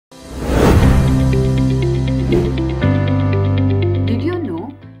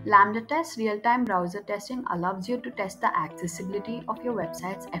LambdaTest real-time browser testing allows you to test the accessibility of your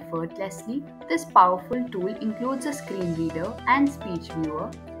websites effortlessly. This powerful tool includes a screen reader and speech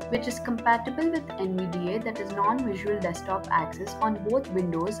viewer, which is compatible with NVDA, that is non-visual desktop access, on both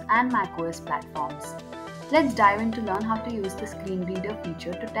Windows and macOS platforms. Let's dive in to learn how to use the screen reader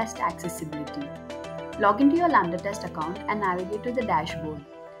feature to test accessibility. Log into your LambdaTest account and navigate to the dashboard.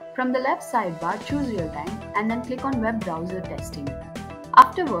 From the left sidebar, choose Real-Time and then click on Web Browser Testing.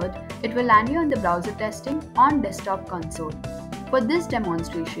 Afterward, it will land you on the browser testing on Desktop console. For this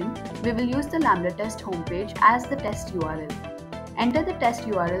demonstration, we will use the LambdaTest homepage as the test URL. Enter the test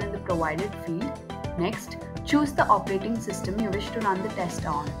URL in the provided field. Next, choose the operating system you wish to run the test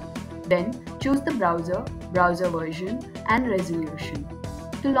on. Then, choose the browser, browser version, and resolution.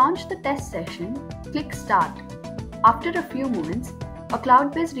 To launch the test session, click Start. After a few moments, a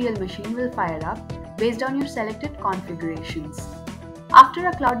cloud-based real machine will fire up based on your selected configurations. After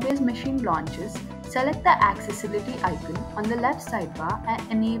a cloud-based machine launches, select the accessibility icon on the left sidebar and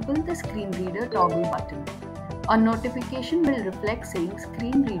enable the screen reader toggle button. A notification will reflect saying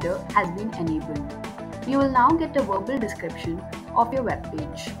screen reader has been enabled. You will now get a verbal description of your web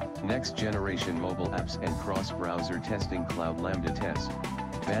page. Next generation mobile apps and cross-browser testing cloud LambdaTest.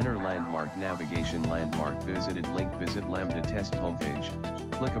 Banner landmark navigation landmark visited link visit LambdaTest homepage.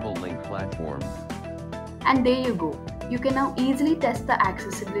 Clickable link platform. And there you go. You can now easily test the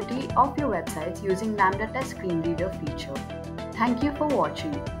accessibility of your websites using LambdaTest screen reader feature. Thank you for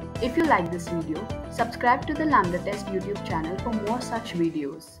watching. If you like this video, subscribe to the LambdaTest YouTube channel for more such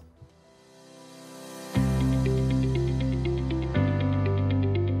videos.